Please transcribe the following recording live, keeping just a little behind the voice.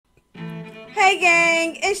Hey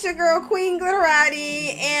gang, it's your girl Queen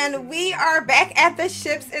Glitterotti, and we are back at the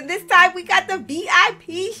ships, and this time we got the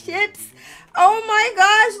VIP ships. Oh my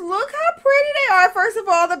gosh, look how pretty they are. First of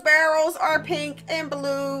all, the barrels are pink and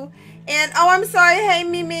blue. And oh, I'm sorry, hey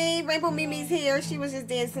Mimi, Rainbow Mimi's here. She was just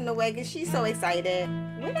dancing away because she's so excited.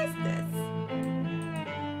 What is this?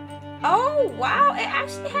 Oh wow, it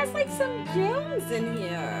actually has like some gems in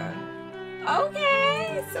here.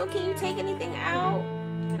 Okay, so can you take anything out?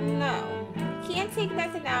 No. Can't take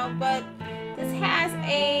nothing out, but this has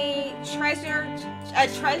a treasure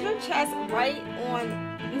chest right on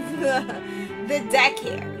the deck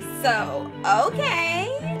here. So okay,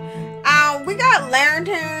 we got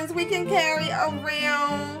lanterns we can carry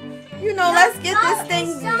around. You know, let's get this thing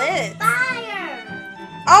lit. Fire!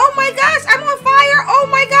 Oh my gosh, I'm on fire! Oh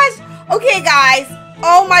my gosh! Okay, guys.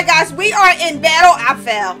 Oh my gosh, we are in battle. I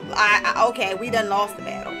fell. Okay, we done lost the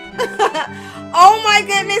battle. Oh my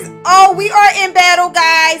goodness. Oh, we are in battle,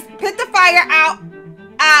 guys. Put the fire out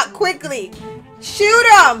quickly. Shoot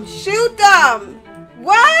them. Shoot them.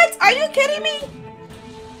 What? Are you kidding me?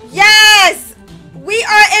 Yes. We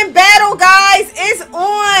are in battle, guys. It's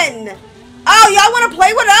on. Oh, y'all want to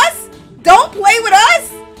play with us? Don't play with us.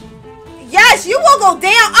 Yes, you will go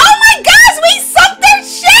down. Oh my gosh, we sunk their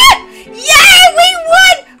ship. Yay, we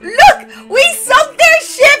won. Look, we sunk their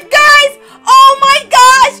ship, guys. Oh my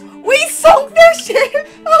gosh. We sunk their ship.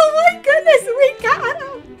 Oh my goodness, we got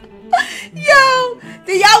them. Yo,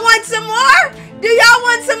 do y'all want some more? Do y'all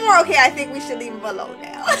want some more? Okay, I think we should leave them alone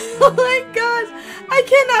now. Oh my gosh, I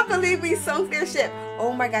cannot believe we sunk their ship.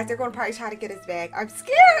 Oh my gosh, they're going to probably try to get us back. I'm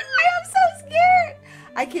scared. I am so scared.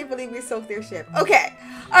 I can't believe we sunk their ship. Okay,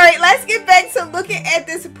 all right, let's get back to looking at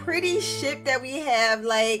this pretty ship that we have.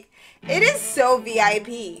 Like, it is so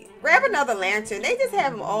VIP. Grab another lantern. They just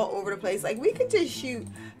have them all over the place. Like, we could just shoot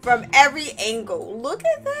from every angle. Look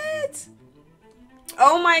at that.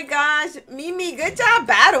 Oh my gosh. Mimi, good job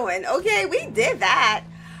battling. Okay, we did that.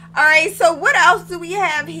 All right, so what else do we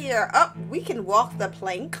have here? Oh, we can walk the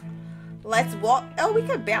plank. Let's walk. Oh, we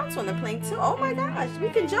can bounce on the plank too. Oh my gosh, we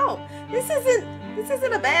can jump. This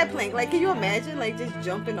isn't a bad plank. Like, can you imagine like just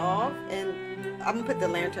jumping off? And I'm gonna put the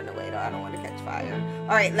lantern away though. I don't want to catch fire. All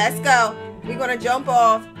right, let's go. We're gonna jump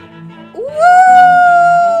off. Woo!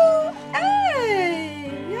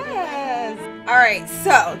 Hey, yes. All right,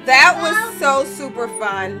 so that was so super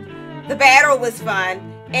fun. The battle was fun.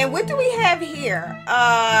 And what do we have here?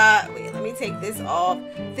 Wait, let me take this off.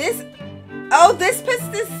 This puts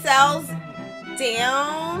the cells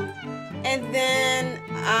down, and then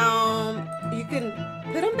you can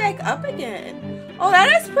put them back up again. Oh,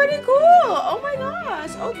 that is pretty cool. Oh my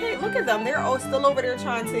gosh. Okay, look at them. They're all still over there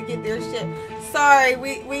trying to get their ship. Sorry,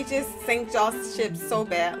 we just sank y'all's ship so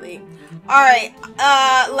badly. All right,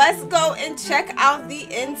 let's go and check out the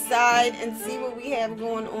inside and see what we have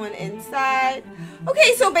going on inside.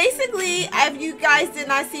 Okay, so basically, if you guys did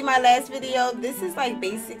not see my last video, this is like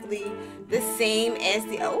basically the same as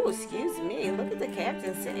the, oh, excuse me, look at the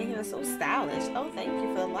captain sitting here so stylish. Oh, thank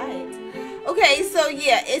you for the light. Okay, so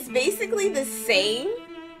yeah, it's basically the same.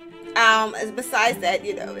 Besides that,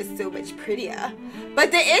 you know, it's so much prettier.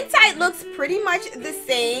 But the inside looks pretty much the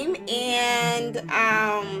same, and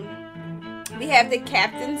we have the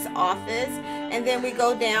captain's office, and then we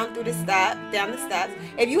go down through the down the steps.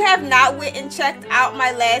 If you have not went and checked out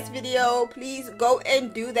my last video, please go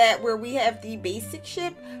and do that, where we have the basic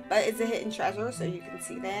ship, but it's a hidden treasure, so you can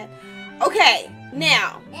see that. Okay,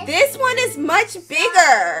 now this one is much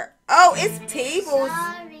bigger. Oh, it's tables.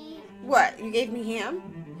 Sorry. What? You gave me ham?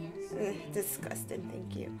 Yes. Disgusting.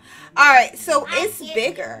 Thank you. All right, so it's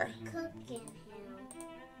bigger. Cooking.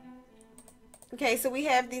 Okay, so we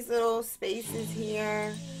have these little spaces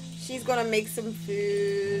here. She's gonna make some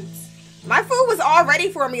foods. My food was all ready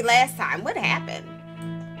for me last time. What happened?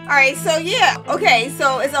 All right, so yeah. Okay,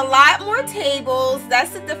 so it's a lot more tables.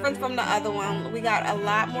 That's the difference from the other one. We got a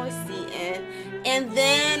lot more seating. And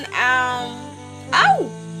then, oh,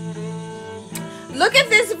 look at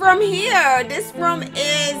this room here. This room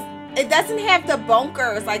it doesn't have the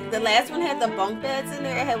bunkers. Like the last one had the bunk beds in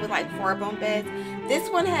there. It had like 4 bunk beds. This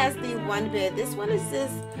one has the 1 bed. This one is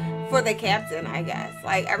just for the captain, I guess.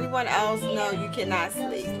 Like everyone else, no, you cannot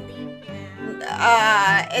sleep.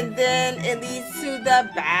 And then it leads to the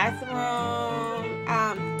bathroom.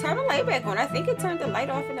 Turn the light back on. I think it turned the light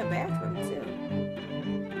off in the bathroom too.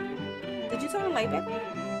 Did you turn the light back on?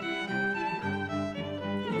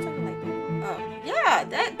 Did you turn the light back on? Oh, yeah.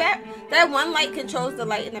 That one light controls the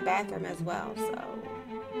light in the bathroom as well. So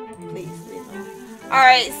please leave it on. All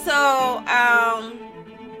right. So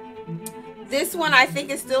this one, I think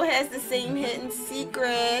it still has the same hidden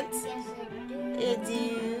secret. Yes, I do. It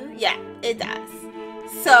do. Yeah, it does.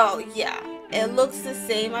 So, yeah. It looks the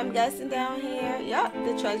same, I'm guessing, down here. Yep,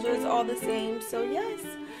 the treasure is all the same. So, yes.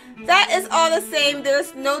 That is all the same.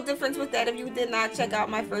 There's no difference with that. If you did not check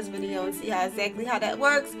out my first video and see exactly how that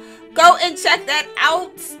works, go and check that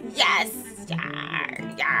out. Yes.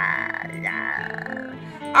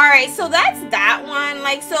 Alright, so that's that one.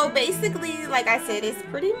 Like, so basically, like I said, it's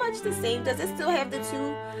pretty much the same. Does it still have the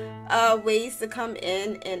two ways to come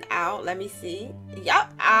in and out? Let me see.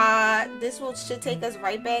 Yep. This should take us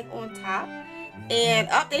right back on top. And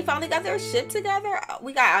up, they finally got their ship together.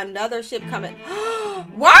 We got another ship coming.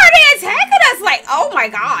 Why are they attacking us? Like, oh my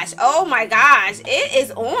gosh. Oh my gosh. It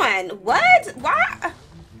is on. What?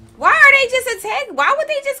 Why are they just attacking? Why would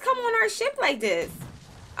they just come on our ship like this?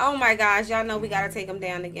 Oh my gosh. Y'all know we gotta take them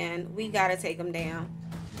down again. We gotta take them down.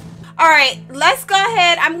 Alright, let's go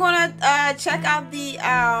ahead. I'm gonna check out the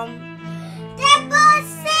Their boat's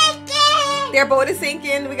sinking! Their boat is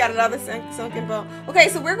sinking. We got another sunken boat. Okay,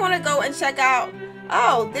 so we're gonna go and check out.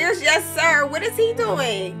 Oh, there's Yes Sir. What is he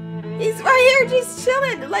doing? He's right here just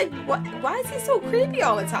chilling. Like, what? Why is he so creepy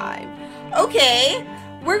all the time? Okay,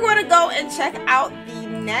 we're gonna go and check out the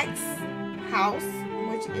next house,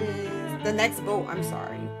 which is the next boat. I'm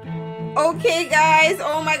sorry. Okay, guys.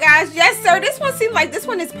 Oh my gosh. Yes, sir. This one seems like this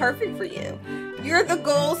one is perfect for you. You're the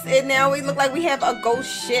ghost, and now we look like we have a ghost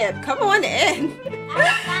ship. Come on in.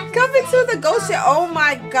 Come into the ghost ship. Oh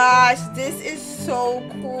my gosh. This is so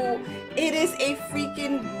cool. It is a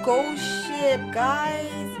freaking ghost ship,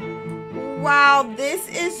 guys. Wow, this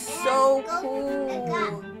is so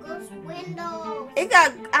cool. It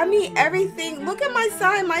got, I mean, everything. Look at my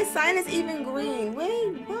sign. My sign is even green.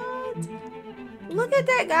 Wait, what? Look at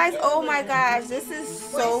that, guys. Oh my gosh. This is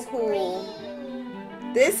so cool.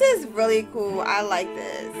 This is really cool. I like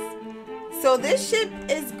this. So this ship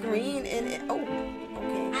is green and it, oh,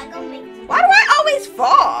 okay. Why do I always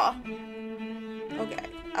fall? Okay.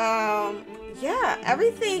 Yeah,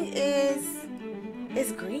 everything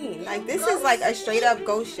is green. Like, this is like a straight up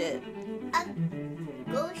ghost ship.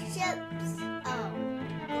 Ghost ships.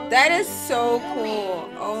 That is so cool.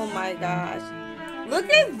 Oh my gosh. Look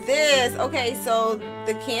at this. Okay, so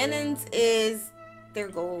the cannons they're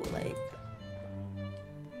gold. Like,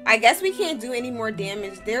 I guess we can't do any more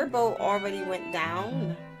damage. Their boat already went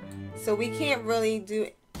down, so we can't really do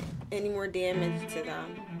any more damage to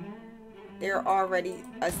them. They're already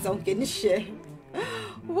a sunken ship.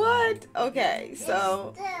 What? Okay,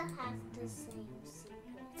 so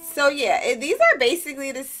yeah, these are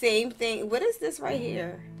basically the same thing. What is this right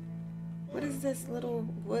here? What is this little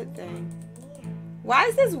wood thing? Why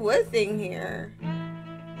is this wood thing here?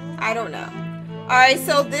 I don't know. Alright,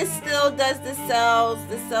 so this still does the cells.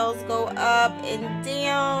 The cells go up and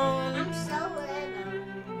down. I'm so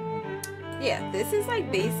little. Yeah, this is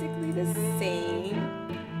like basically the same.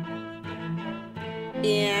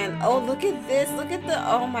 And oh, look at this. Look at the,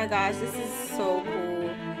 oh my gosh, this is so cool.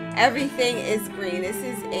 Everything is green. This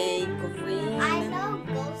is a green. I know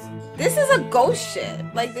ghosts. This is a ghost ship.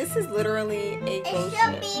 Like, this is literally a ghost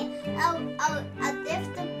ship. It should be a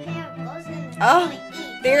different pair of ghosts in the Oh,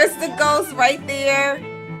 there's the ghost right there.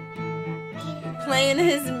 Playing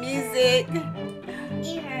his music.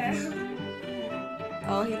 Eat her.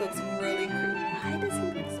 Oh, he looks really creepy. Why does he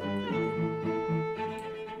look so creepy?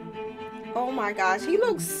 Oh my gosh, he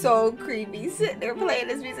looks so creepy. Sitting there playing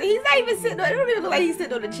his music. He's not even sitting on, it don't even look like he's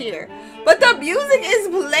sitting on a chair. But the music is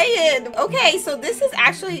playing. Okay, so this is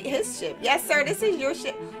actually his ship. Yes, sir, this is your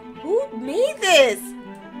ship. Who made this?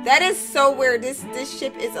 That is so weird. This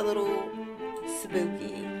ship is a little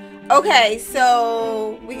spooky. Okay,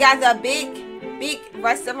 so we got the big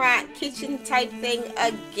restaurant kitchen type thing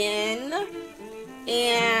again.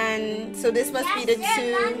 And so this must be the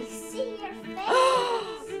two.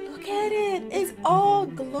 Look at it. It's all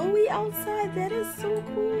glowy outside. That is so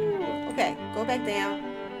cool. Okay, go back down.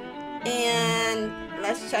 And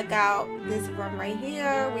let's check out this room right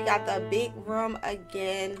here. We got the big room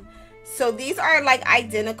again. So these are like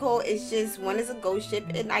identical. It's just one is a ghost ship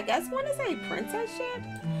and I guess one is a princess ship.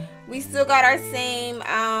 We still got our same,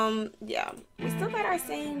 yeah. We still got our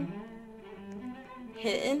same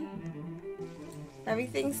hidden.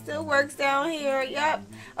 Everything still works down here. Yep.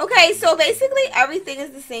 Okay, so basically everything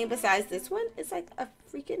is the same besides this one. It's like a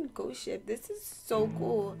freaking ghost ship. This is so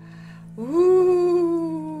cool.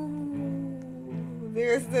 Ooh.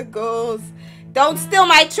 There's the ghost. Don't steal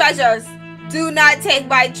my treasures. Do not take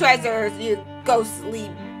my treasures, you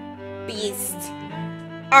ghostly beast.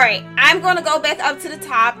 Alright, I'm going to go back up to the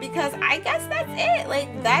top because I guess that's it.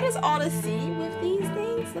 Like, that is all to see with these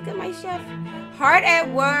things. Look at my chef. Hard at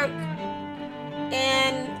work.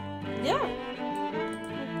 And, yeah.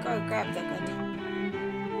 Go grab the good top.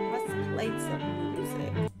 play some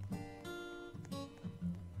music.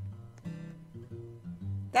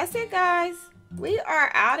 That's it, guys. We are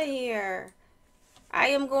out of here. I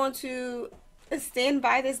am going to stand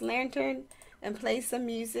by this lantern and play some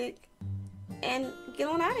music and get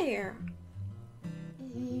on out of here.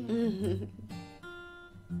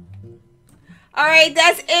 Alright,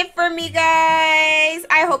 that's it for me, guys.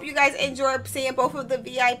 I hope you guys enjoyed seeing both of the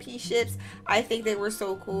VIP ships. I think they were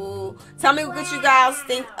so cool. Tell me what you guys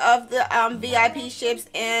think of the VIP ships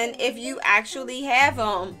and if you actually have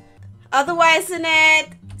them. Otherwise than that,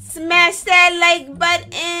 smash that like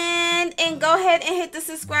button and go ahead and hit the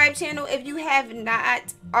subscribe channel if you have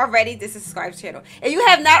not already. The subscribe channel. If you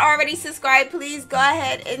have not already subscribed, please go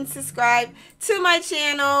ahead and subscribe to my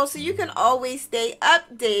channel so you can always stay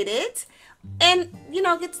updated and, you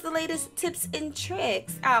know, get the latest tips and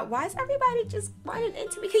tricks. Why is everybody just running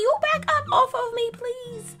into me? Can you back up off of me,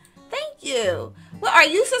 please? Thank you. Well, are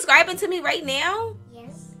you subscribing to me right now?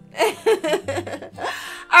 Yes.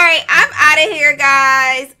 Alright, I'm out of here,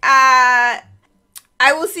 guys.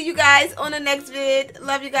 I will see you guys on the next vid.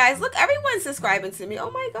 Love you guys. Look, everyone's subscribing to me. Oh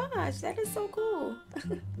my gosh, that is so cool.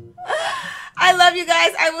 I love you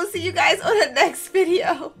guys. I will see you guys on the next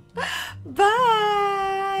video. Bye.